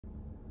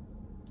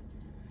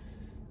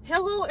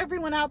Hello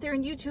everyone out there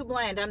in YouTube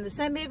land. I'm the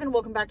Scent Maven.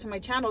 Welcome back to my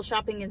channel,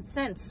 Shopping in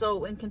Scents.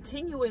 So in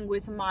continuing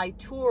with my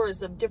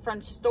tours of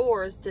different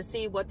stores to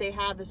see what they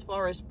have as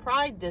far as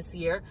Pride this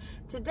year,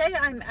 today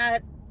I'm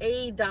at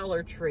a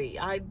Dollar Tree.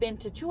 I've been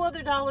to two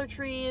other Dollar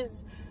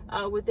Trees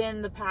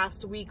within the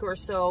past week or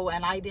so,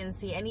 and I didn't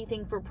see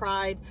anything for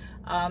Pride.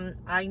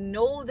 I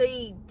know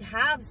they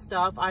have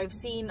stuff. I've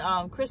seen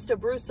Krista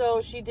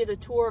Brusso. She did a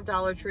tour of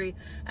Dollar Tree,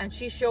 and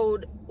she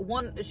showed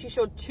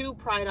two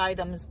Pride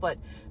items, but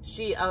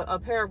a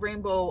pair of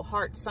rainbow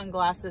heart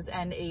sunglasses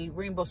and a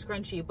rainbow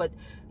scrunchie. But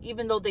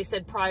even though they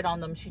said Pride on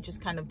them, she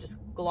just kind of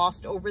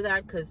glossed over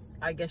that because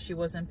I guess she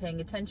wasn't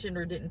paying attention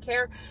or didn't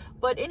care.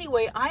 But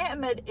anyway, I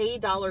am at a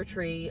Dollar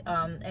Tree,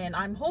 and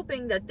I'm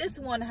hoping that this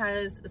one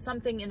has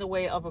something in the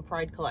way of a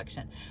Pride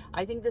collection.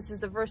 I think this is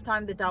the first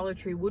time the Dollar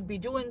Tree would be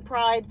doing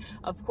Pride.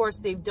 Of course,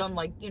 they've done,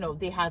 like, you know,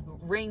 they have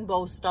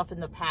rainbow stuff in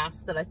the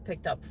past that I've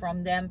picked up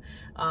from them.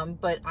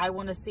 But I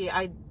want to see,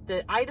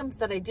 the items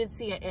that I did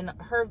see in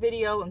her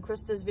video and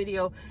Krista's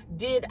video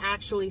did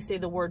actually say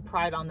the word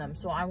Pride on them.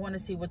 So I want to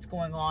see what's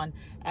going on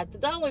at the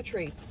Dollar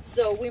Tree.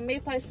 So we may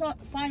find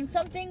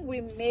something,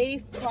 we may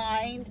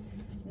find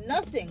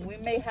nothing. We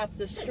may have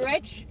to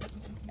stretch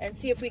and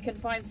see if we can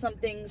find some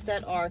things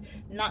that are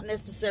not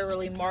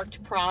necessarily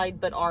marked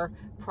Pride, but are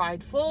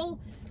prideful,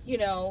 you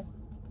know.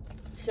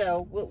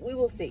 So we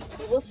will see.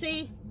 We will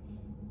see.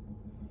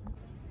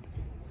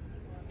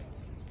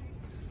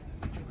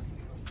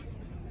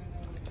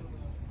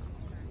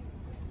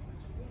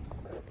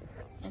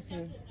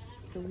 Okay,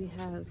 so we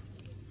have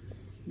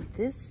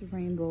this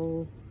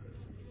rainbow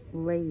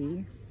lei,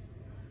 and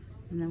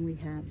then we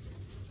have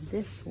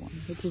this one,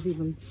 which is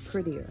even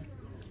prettier.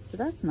 So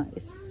that's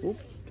nice. Oop,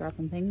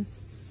 dropping things.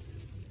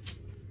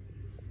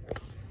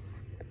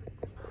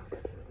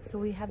 So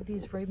we have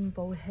these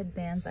rainbow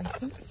headbands.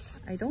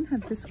 I don't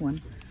have this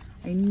one.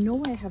 I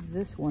know I have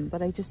this one,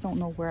 but I just don't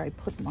know where I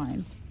put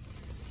mine.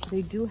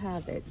 They do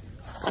have it.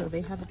 So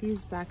they have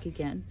these back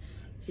again,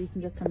 so you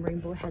can get some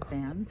rainbow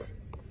headbands.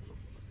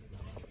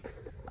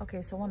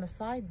 Okay, so on a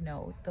side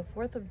note, the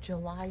 4th of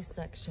July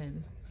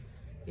section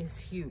is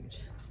huge.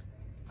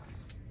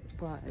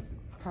 But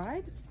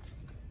Pride?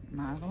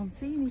 I don't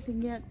see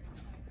anything yet.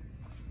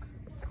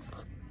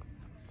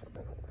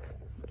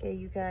 Okay,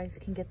 you guys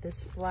can get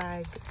this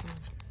flag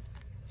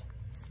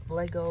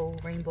Lego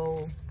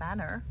rainbow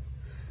banner,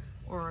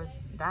 or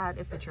that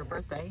if it's your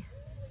birthday,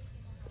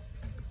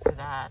 or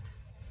that.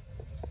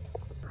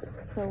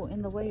 So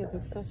in the way of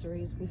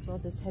accessories, we saw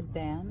this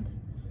headband.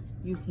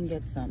 You can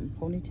get some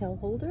ponytail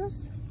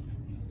holders.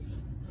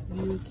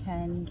 You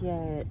can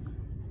get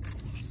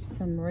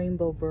some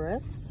rainbow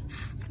barrettes.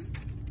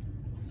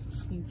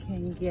 You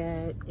can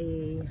get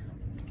a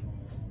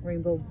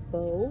rainbow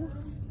bow.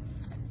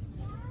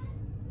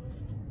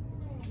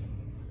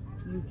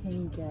 You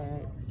can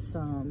get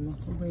some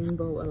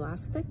rainbow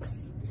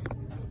elastics.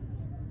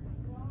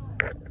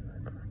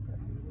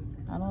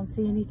 I don't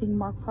see anything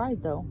marked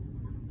Pride though.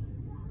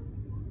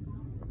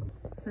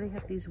 So they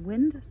have these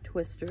wind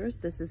twisters.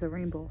 This is a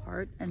rainbow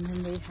heart. And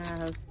then they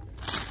have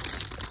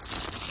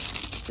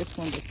this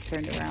one that's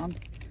turned around.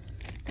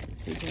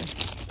 See here.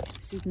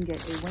 So you can get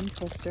a wind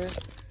twister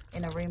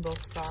in a rainbow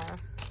star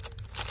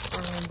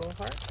or rainbow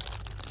heart.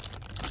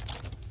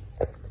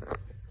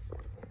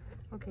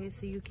 Okay,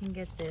 so you can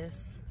get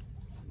this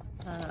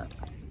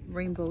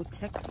rainbow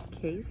tech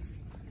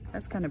case.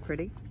 That's kind of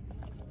pretty.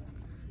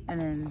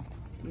 And then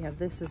you have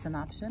this as an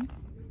option.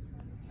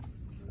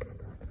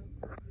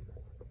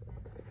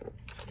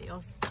 They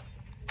also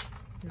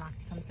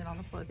knocked something on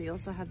the floor. They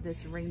also have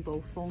this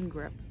rainbow phone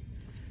grip.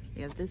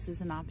 You have this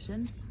as an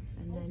option.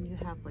 And then you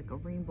have like a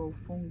rainbow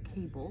phone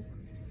cable.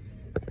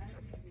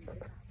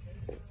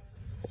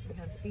 You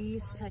have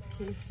these tech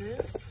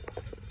cases.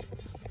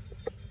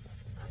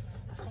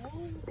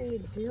 Oh, they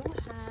do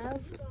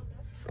have,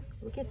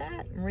 look at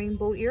that,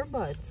 rainbow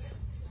earbuds.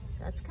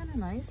 That's kind of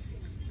nice.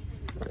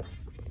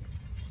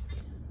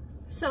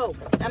 So,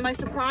 am I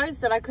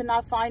surprised that I could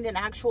not find an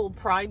actual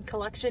Pride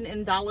collection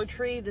in Dollar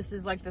Tree? This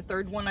is like the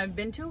third one I've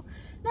been to.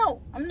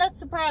 No, I'm not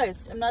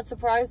surprised. I'm not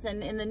surprised.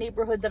 And in the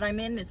neighborhood that I'm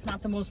in, it's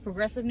not the most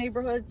progressive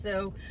neighborhood.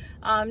 So,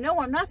 no,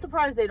 I'm not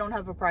surprised they don't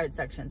have a Pride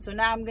section. So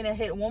now I'm going to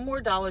hit one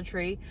more Dollar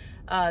Tree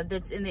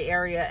that's in the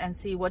area and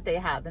see what they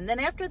have. And then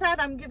after that,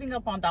 I'm giving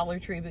up on Dollar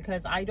Tree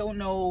because I don't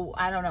know.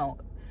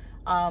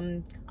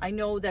 I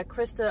know that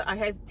Krista, I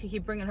have to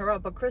keep bringing her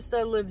up, but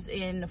Krista lives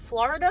in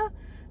Florida.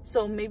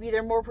 So maybe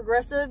they're more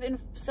progressive in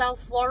South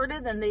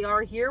Florida than they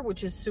are here,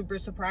 which is super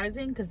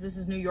surprising because this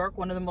is New York,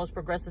 one of the most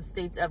progressive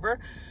states ever.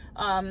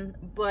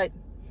 But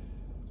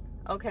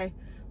okay,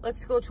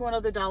 let's go to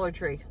another Dollar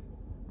Tree.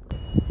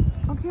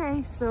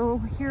 Okay, so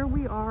here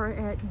we are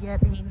at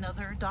yet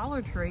another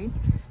Dollar Tree,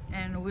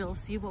 and we'll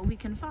see what we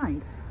can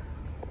find.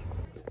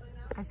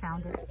 I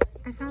found it.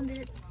 I found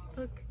it.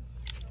 Look.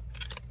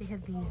 They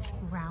have these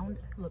round,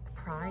 look,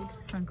 Pride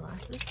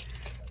sunglasses.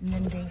 And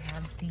then they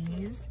have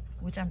these,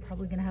 which I'm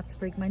probably gonna have to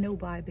break my no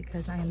by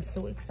because I am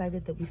so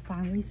excited that we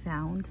finally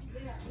found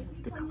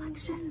the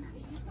collection.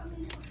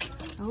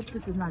 I hope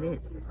this is not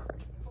it.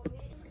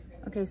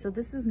 Okay, so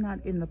this is not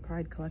in the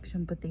Pride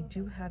collection, but they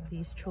do have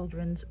these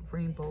children's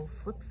rainbow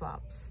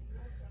flip-flops,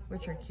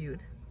 which are cute.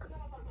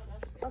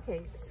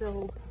 Okay,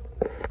 so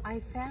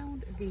I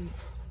found the,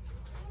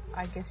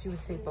 I guess you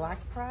would say, Black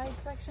Pride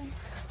section.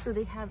 So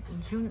they have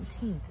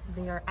Juneteenth.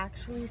 They are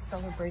actually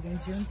celebrating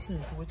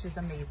Juneteenth, which is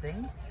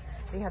amazing.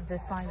 They have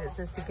this sign that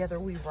says "Together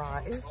We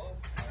Rise."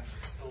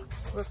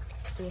 Look,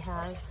 they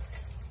have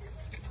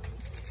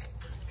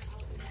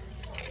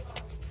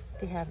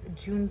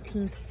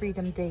Juneteenth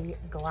Freedom Day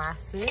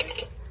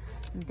glasses.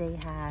 They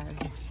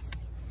have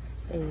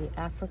a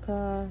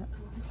Africa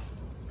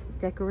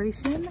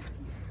decoration.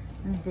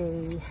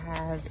 They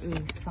have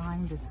a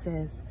sign that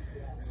says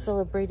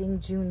 "Celebrating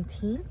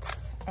Juneteenth,"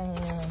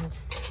 and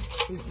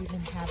they even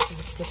have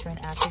these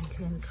different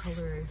African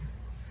colored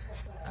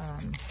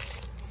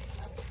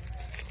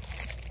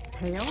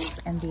pails,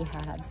 and they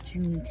have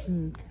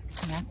Juneteenth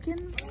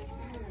napkins.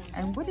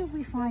 And what did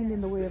we find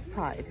in the way of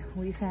Pride?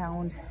 We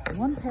found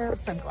one pair of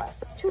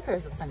sunglasses, 2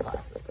 pairs of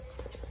sunglasses.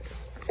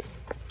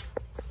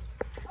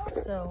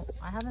 So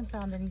I haven't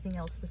found anything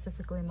else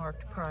specifically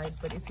marked Pride,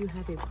 but if you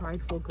have a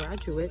Prideful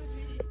graduate,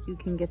 you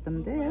can get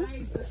them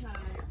this.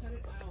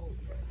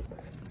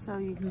 So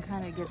you can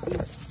kind of get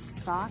these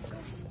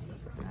socks.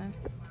 Okay.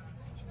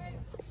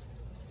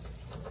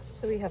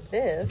 So we have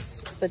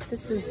this, but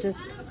this is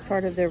just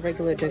part of their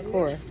regular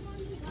decor.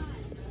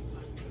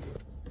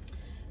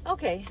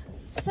 Okay,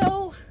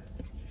 so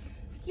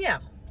yeah,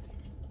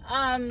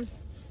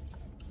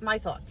 my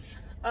thoughts.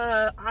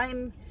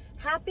 I'm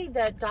happy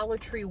that Dollar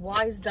Tree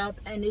wised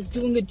up and is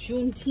doing a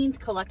Juneteenth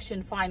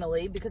collection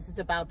finally, because it's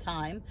about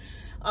time.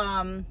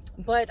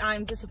 But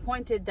I'm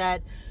disappointed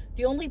that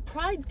the only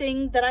Pride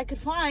thing that I could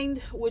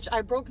find, which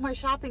I broke my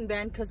shopping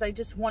ban because I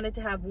just wanted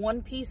to have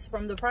one piece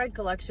from the Pride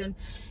collection,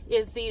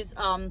 is these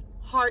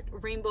heart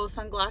rainbow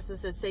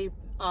sunglasses that say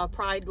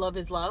Pride, Love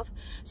is Love.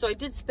 So I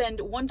did spend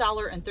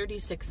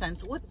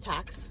 $1.36 with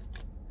tax.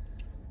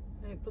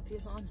 Let me put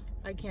these on.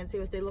 I can't see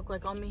what they look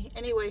like on me.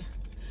 Anyway,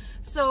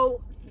 so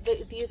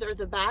these are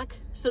the back.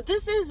 So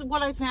this is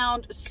what I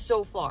found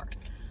so far.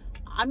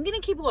 I'm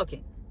gonna keep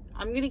looking.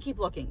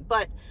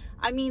 But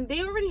I mean,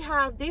 they've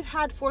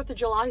had 4th of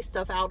July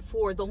stuff out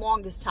for the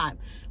longest time.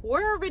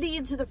 We're already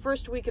into the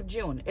first week of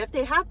June. If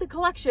they have the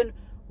collection,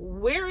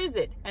 where is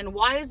it? And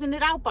why isn't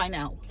it out by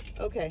now?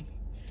 Okay,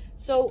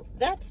 so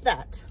that's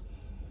that.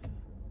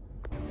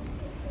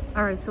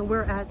 All right, so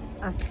we're at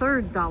a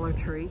third Dollar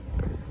Tree,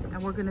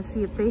 and we're gonna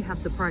see if they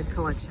have the Pride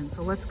collection.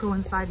 So let's go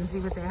inside and see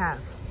what they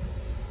have.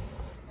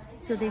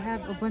 So they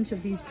have a bunch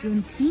of these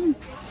Juneteenth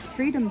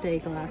Freedom Day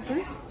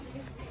glasses.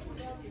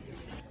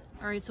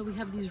 All right, so we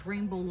have these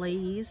rainbow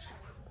lays.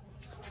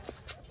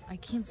 I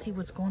can't see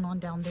what's going on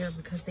down there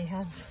because they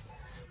have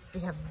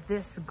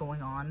this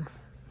going on.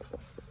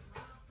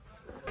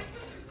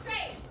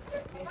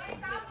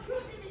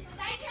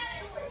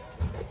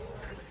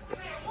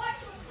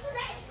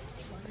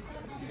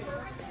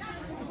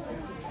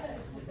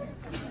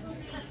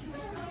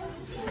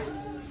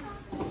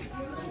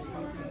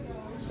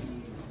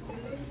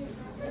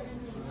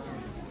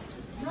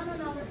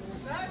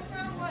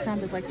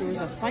 Sounded like there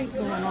was a fight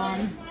going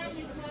on.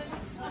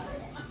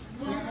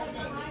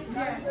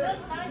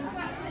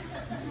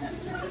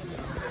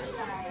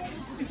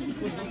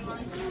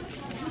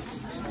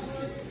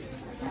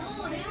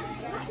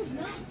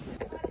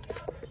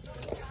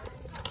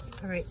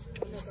 All right,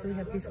 so we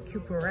have these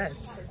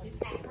Cuperettes.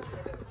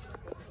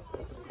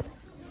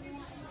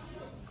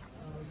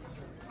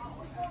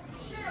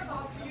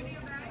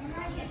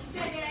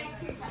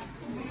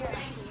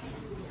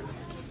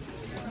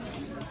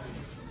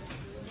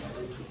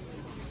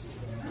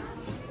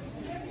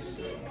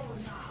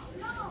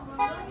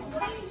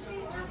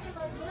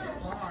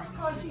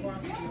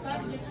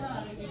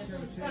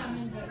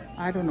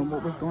 I don't know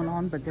what was going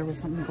on, but there was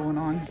something going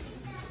on.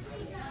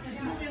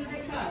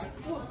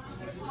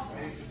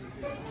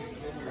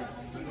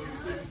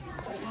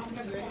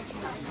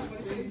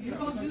 You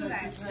don't do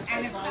that.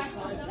 And if that's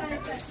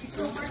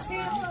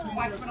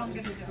watch what I'm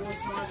going to do.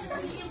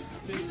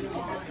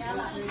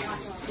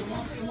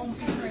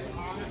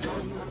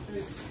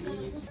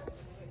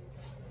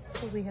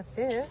 So we have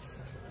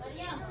this.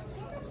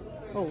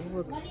 Oh,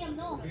 look. You have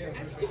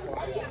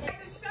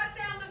to shut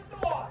down the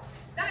store.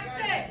 That's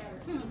it.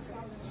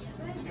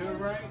 You're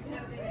right.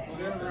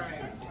 You're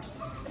right.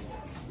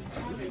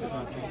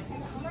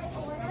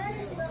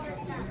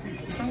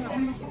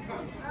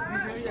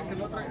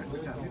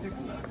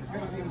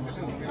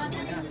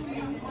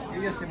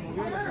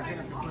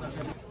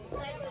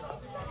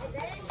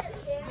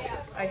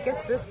 I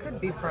guess this could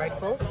be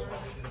prideful.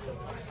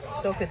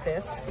 So could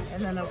this.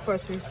 And then of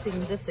course we've seen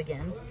this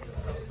again.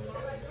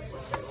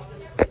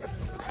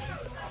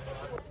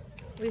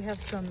 We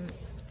have some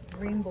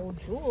rainbow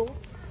jewels.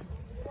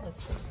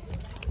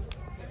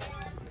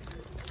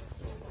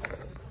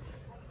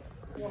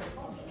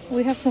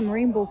 We have some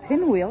rainbow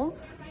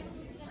pinwheels.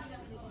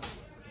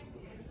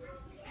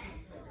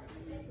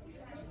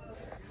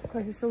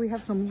 Okay, so we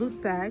have some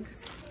loot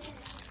bags.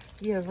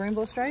 You have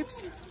rainbow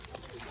stripes.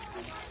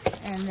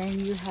 And then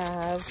you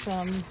have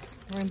some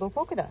rainbow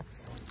polka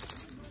dots.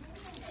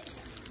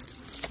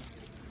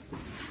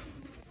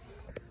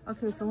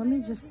 Okay, so let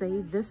me just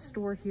say this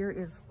store here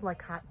is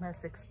like Hot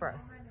Mess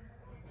Express.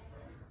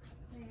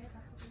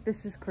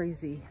 This is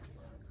crazy.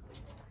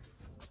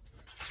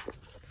 All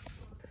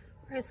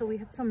right, so we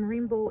have some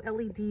rainbow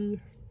LED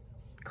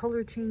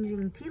color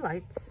changing tea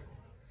lights.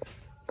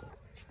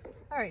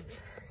 All right,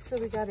 so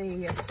we got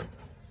a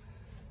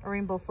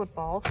rainbow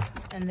football,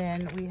 and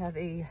then we have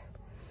a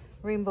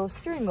rainbow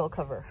steering wheel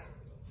cover.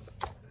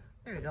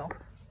 There we go.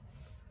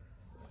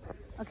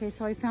 Okay,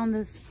 so I found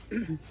this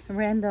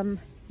random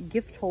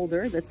gift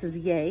holder that says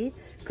yay.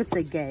 Could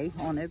say gay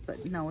on it,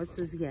 but no, it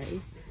says yay.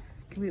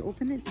 Can we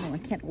open it? No, I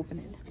can't open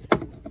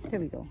it. There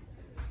we go.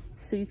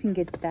 So you can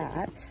get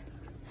that.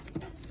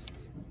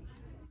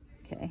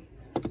 Okay.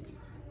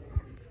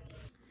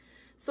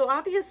 So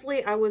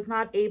obviously I was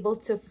not able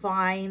to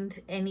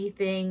find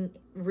anything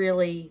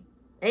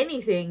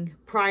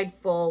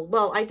prideful.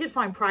 Well, I did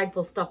find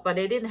prideful stuff, but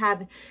I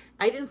didn't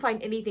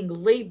find anything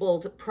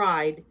labeled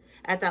Pride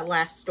at that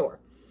last store.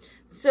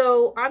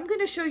 So I'm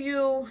going to show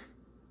you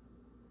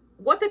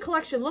what the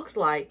collection looks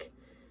like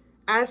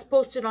as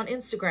posted on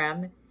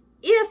Instagram,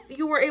 if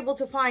you were able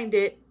to find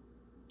it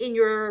in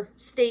your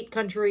state,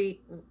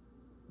 country,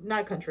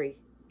 not country,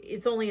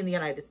 it's only in the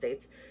United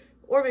States,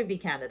 or maybe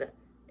Canada.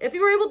 If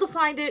you were able to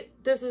find it,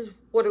 this is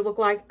what it looked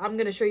like. I'm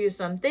going to show you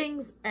some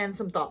things and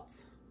some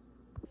thoughts.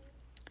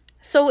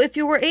 So if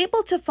you were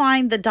able to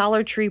find the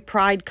Dollar Tree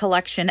Pride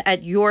collection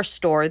at your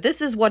store,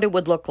 this is what it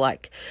would look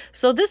like.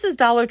 So this is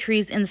Dollar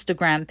Tree's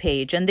Instagram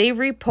page, and they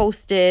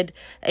reposted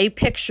a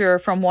picture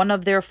from one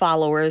of their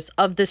followers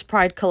of this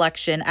Pride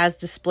collection as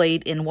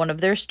displayed in one of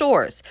their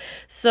stores.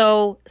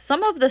 So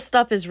some of the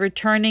stuff is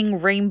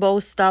returning rainbow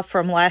stuff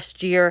from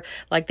last year.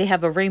 Like they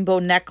have a rainbow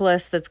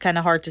necklace that's kind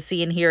of hard to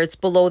see in here. It's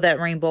below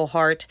that rainbow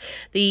heart.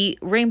 The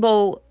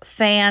rainbow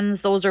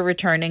fans, those are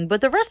returning,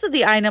 but the rest of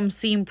the items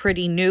seem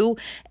pretty new.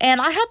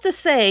 And I have to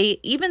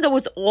say, even though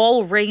it's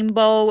all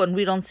rainbow and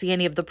we don't see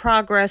any of the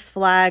progress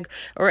flag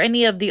or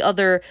any of the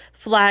other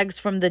flags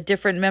from the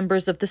different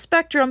members of the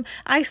spectrum,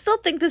 I still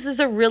think this is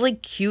a really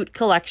cute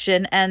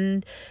collection.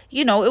 And,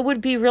 you know, it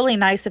would be really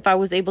nice if I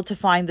was able to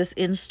find this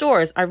in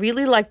stores. I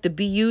really like the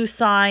BU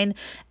sign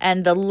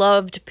and the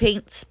loved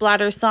paint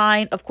splatter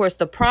sign. Of course,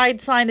 the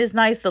Pride sign is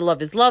nice. The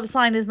Love is Love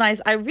sign is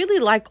nice. I really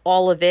like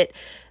all of it,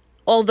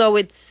 although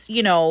it's,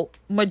 you know,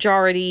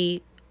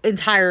 majority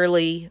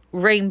entirely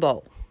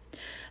rainbow.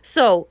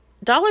 So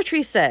Dollar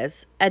Tree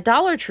says, at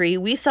Dollar Tree,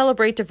 we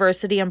celebrate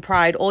diversity and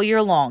pride all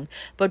year long,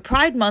 but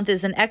Pride Month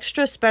is an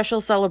extra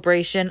special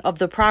celebration of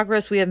the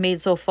progress we have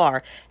made so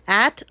far.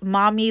 At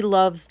Mommy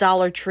Loves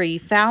Dollar Tree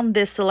found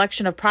this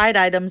selection of Pride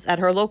items at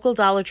her local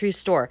Dollar Tree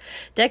store.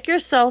 Deck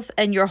yourself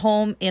and your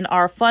home in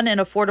our fun and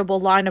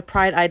affordable line of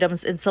Pride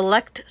items in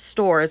select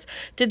stores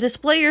to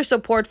display your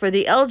support for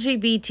the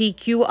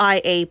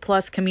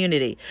LGBTQIA+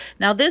 community.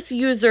 Now, this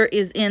user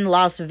is in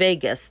Las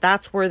Vegas.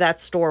 That's where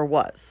that store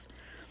was.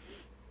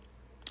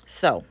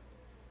 So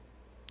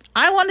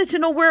I wanted to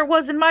know where it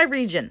was in my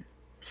region.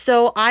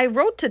 So I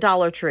wrote to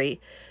Dollar Tree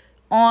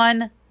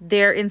on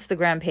their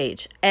Instagram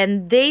page,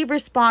 and they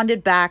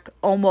responded back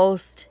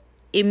almost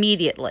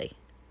immediately.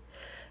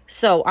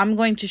 So I'm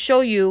going to show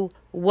you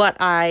what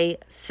I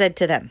said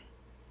to them.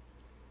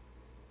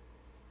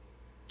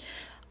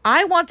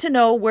 I want to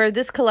know where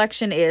this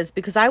collection is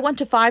because I went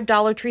to 5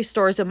 Dollar Tree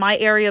stores in my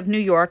area of New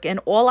York, and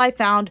all I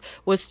found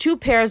was 2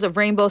 pairs of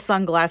rainbow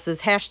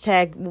sunglasses,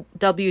 hashtag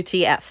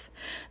WTF.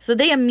 So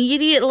they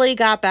immediately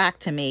got back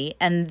to me,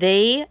 and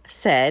they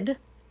said,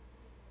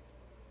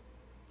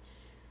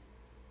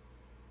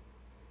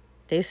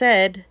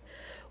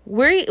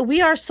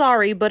 we are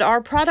sorry, but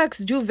our products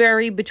do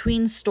vary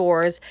between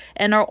stores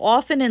and are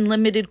often in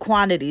limited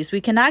quantities.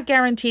 We cannot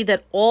guarantee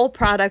that all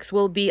products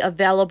will be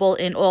available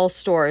in all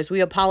stores. We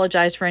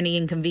apologize for any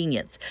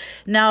inconvenience.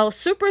 Now,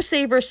 Super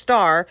Saver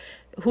Star,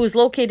 who's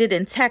located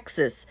in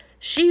Texas,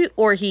 she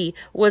or he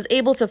was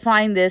able to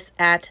find this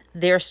at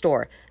their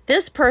store.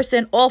 This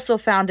person also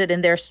found it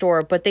in their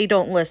store, but they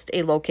don't list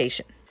a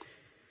location.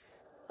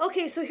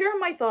 Okay, so here are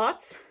my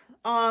thoughts.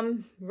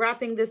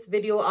 Wrapping this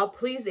video up.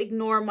 Please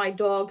ignore my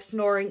dog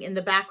snoring in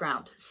the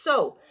background.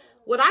 So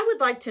what I would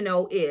like to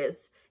know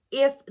is,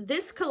 if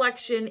this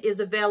collection is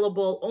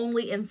available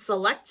only in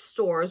select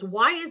stores,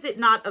 why is it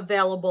not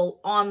available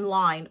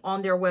online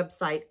on their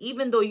website,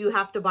 even though you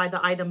have to buy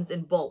the items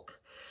in bulk?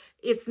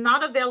 It's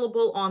not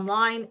available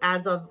online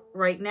as of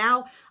right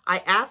now.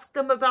 I asked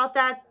them about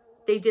that.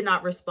 They did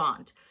not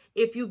respond.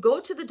 If you go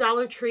to the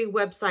Dollar Tree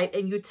website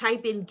and you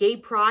type in gay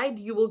pride,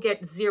 you will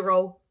get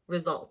 0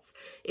 results.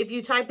 If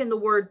you type in the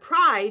word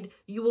pride,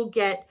 you will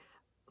get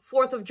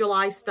 4th of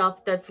July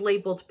stuff that's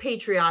labeled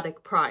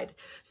patriotic pride.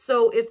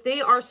 So if they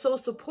are so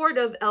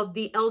supportive of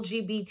the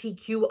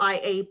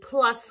LGBTQIA+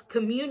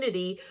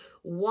 community,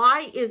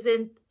 why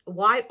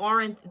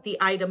aren't the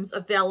items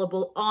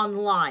available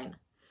online?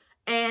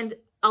 And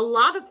a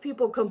lot of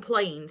people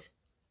complained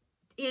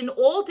in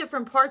all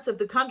different parts of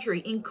the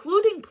country,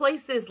 including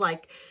places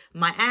like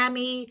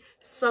Miami,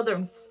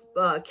 Southern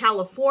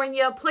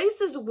California,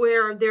 places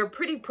where they're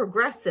pretty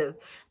progressive.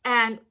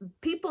 And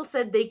people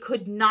said they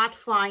could not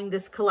find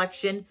this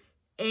collection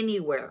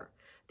anywhere.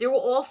 There were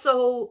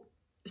also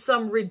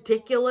some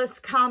ridiculous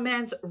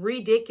comments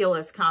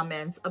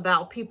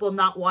about people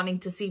not wanting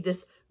to see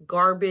this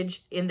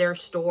garbage in their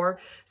store.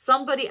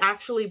 Somebody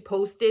actually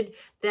posted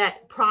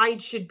that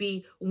Pride should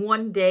be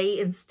one day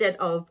instead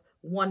of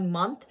 1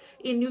 month.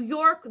 In New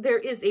York, there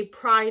is a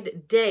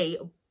Pride Day.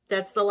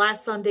 That's the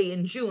last Sunday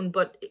in June,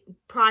 but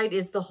Pride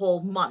is the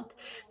whole month.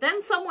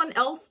 Then someone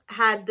else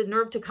had the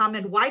nerve to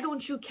comment, why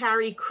don't you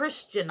carry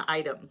Christian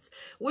items?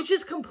 Which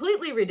is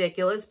completely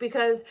ridiculous,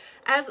 because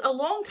as a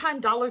longtime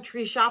Dollar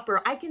Tree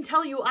shopper, I can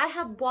tell you I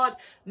have bought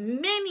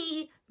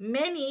many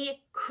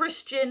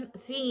Christian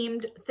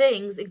themed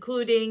things,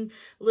 including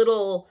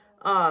little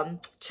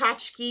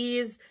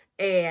tchotchkes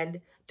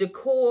and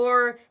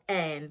decor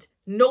and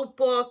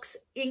notebooks,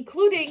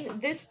 including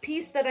this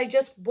piece that I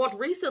just bought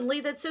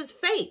recently that says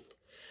faith.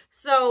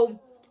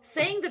 So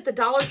saying that the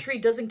Dollar Tree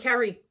doesn't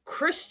carry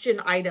Christian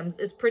items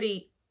is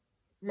pretty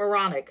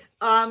moronic.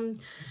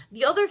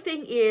 The other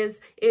thing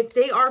is, if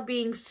they are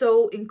being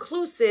so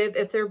inclusive,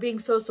 if they're being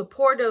so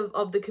supportive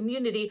of the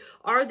community,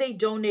 are they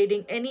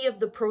donating any of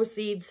the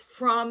proceeds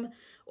from,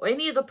 or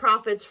any of the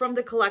profits from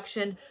the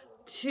collection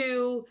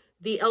to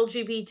the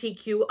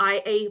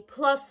LGBTQIA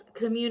plus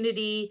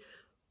community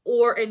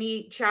or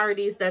any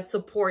charities that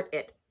support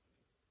it?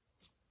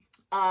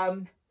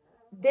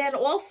 Then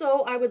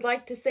also, I would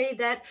like to say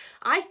that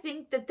I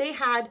think that they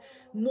had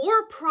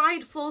more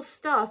prideful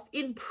stuff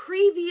in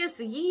previous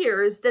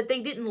years that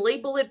they didn't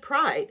label it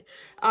Pride.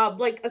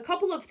 Like a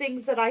couple of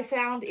things that I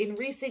found in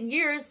recent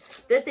years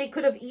that they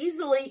could have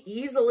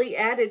easily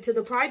added to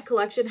the Pride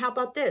collection. How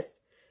about this?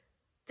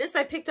 This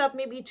I picked up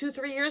maybe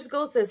 2-3 years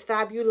ago. It says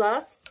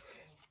fabulous.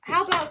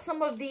 How about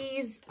some of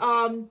these,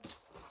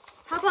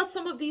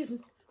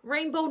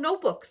 rainbow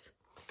notebooks?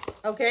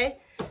 Okay.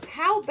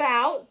 How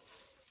about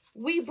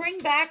we bring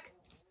back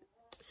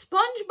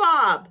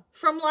SpongeBob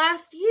from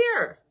last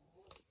year?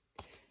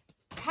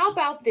 How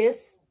about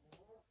this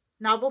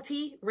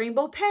novelty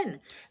rainbow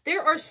pen?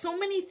 There are so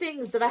many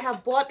things that I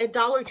have bought at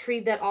Dollar Tree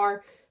that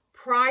are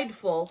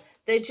prideful.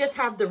 They just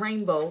have the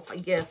rainbow.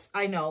 Yes,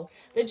 I know.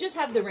 They just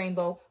have the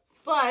rainbow.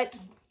 But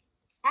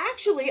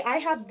actually, I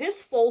have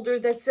this folder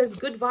that says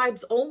good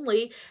vibes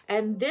only.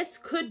 And this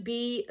could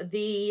be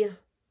the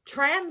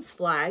trans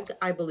flag,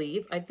 I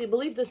believe. I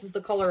believe this is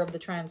the color of the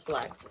trans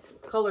flag.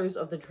 Colors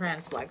of the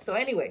trans flag. So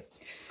anyway,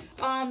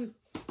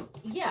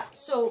 yeah,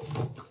 so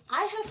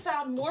I have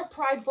found more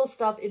prideful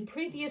stuff in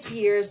previous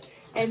years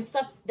and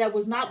stuff that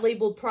was not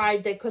labeled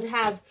Pride that could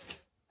have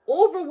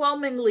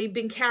overwhelmingly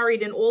been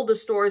carried in all the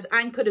stores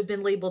and could have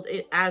been labeled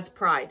as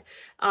Pride.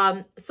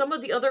 Some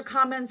of the other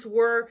comments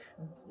were,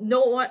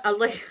 no one,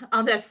 like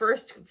on that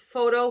first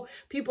photo,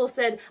 people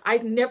said,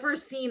 I've never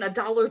seen a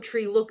Dollar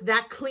Tree look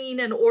that clean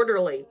and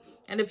orderly.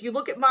 And if you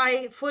look at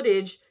my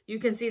footage, you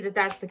can see that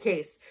that's the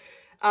case.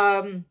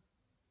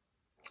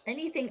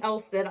 Anything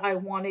else that I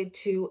wanted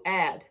to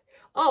add?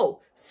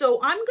 Oh, so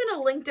I'm going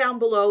to link down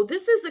below.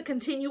 This is a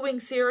continuing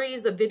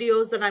series of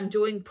videos that I'm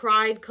doing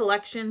Pride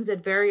collections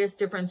at various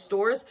different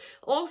stores.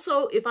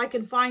 Also, if I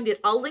can find it,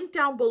 I'll link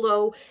down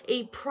below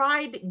a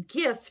Pride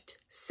gift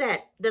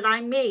set that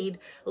I made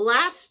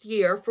last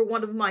year for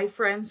one of my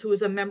friends who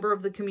is a member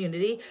of the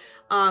community.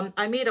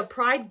 I made a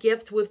Pride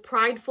gift with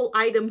prideful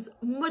items,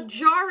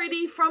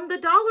 majority from the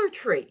Dollar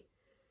Tree,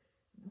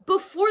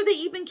 before they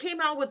even came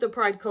out with the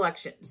Pride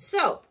collection.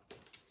 So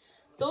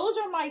those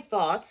are my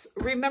thoughts.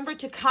 Remember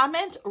to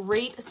comment,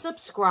 rate,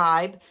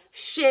 subscribe,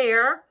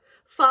 share,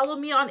 follow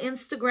me on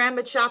Instagram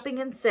at Shopping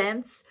and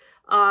Sense.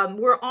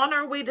 We're on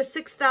our way to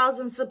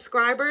 6,000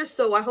 subscribers,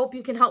 so I hope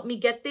you can help me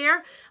get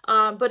there.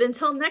 But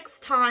until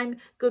next time,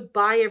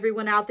 goodbye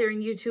everyone out there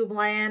in YouTube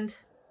land.